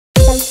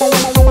To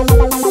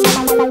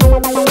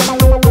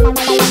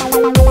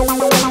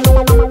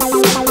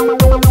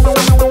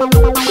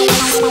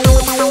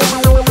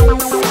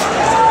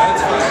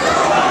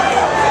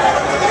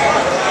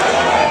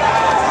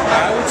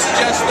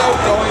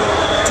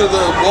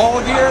the wall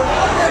here.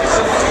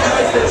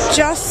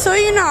 Just so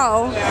you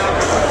know,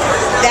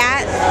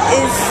 that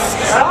is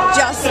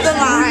just the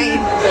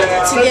line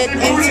to get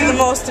into the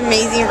most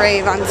amazing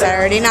rave on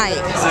Saturday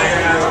night.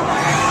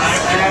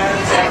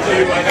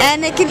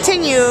 And it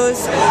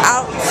continues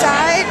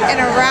outside and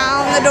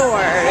around the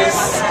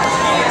doors.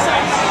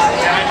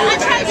 I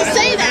tried to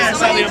say that.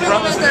 Somebody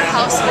drove in their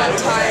house one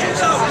time.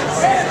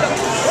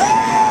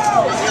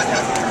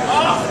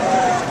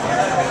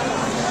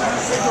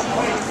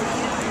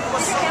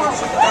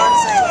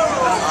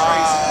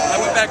 I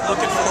went back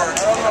looking for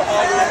it.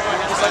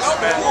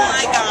 Oh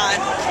my god.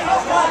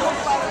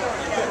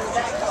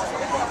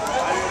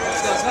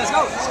 Let's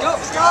go.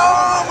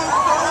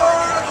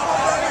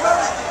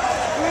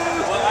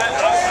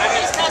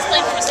 He's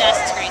cosplaying from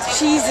Assassin's Creed.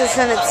 Jesus,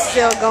 and it's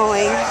still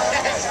going.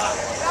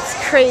 It's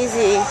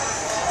crazy.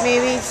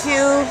 Maybe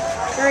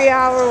 2-3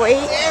 hour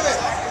wait.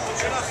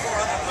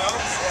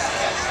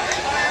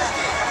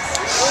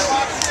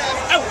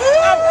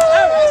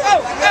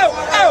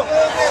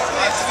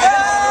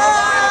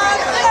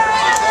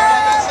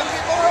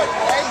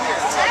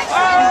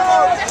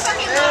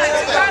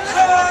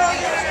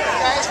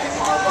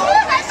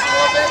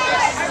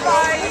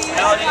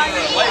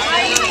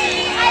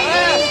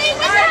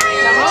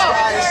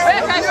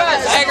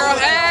 Hey girl,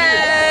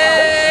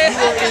 hey!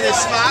 In a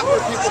spot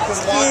where people can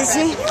walk.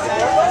 Easy.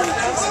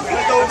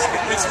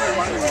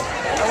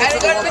 Gotta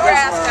go to the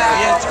grass,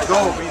 guys. Go,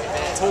 be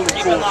totally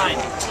cool.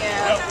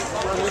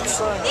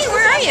 Hey,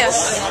 where are you?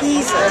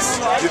 Jesus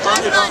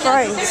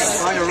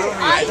Christ.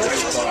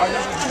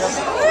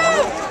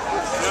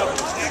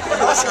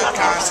 Push-up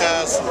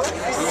contest.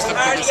 Who's the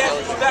biggest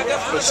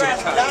push-up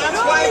contest?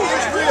 That's why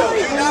it's real.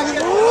 You're not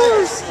going to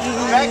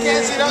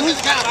backhand seat up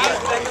his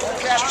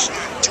couch.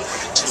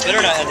 It's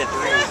better not end at 3.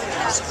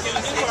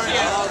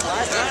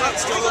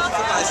 Still looking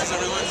for glasses,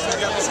 everyone. You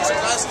got some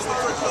glasses.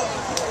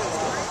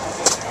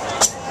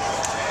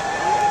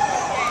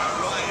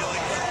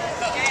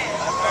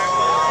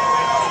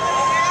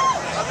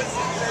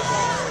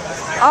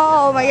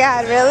 Oh my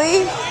god,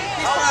 really?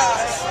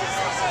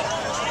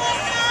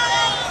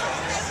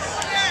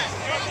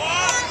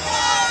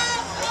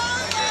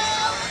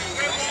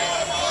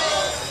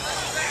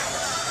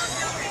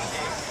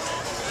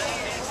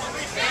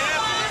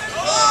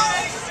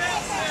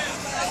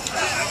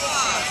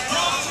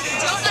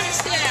 Don't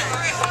understand.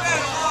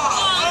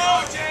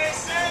 OJ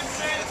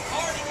Simpson.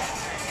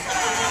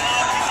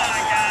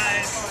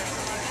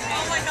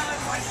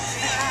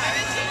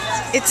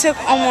 It took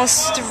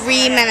almost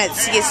 3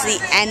 minutes to get to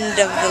the end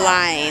of the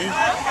line.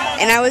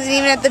 And I wasn't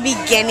even at the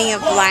beginning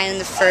of the line in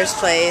the first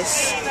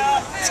place.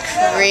 It's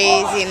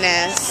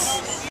craziness.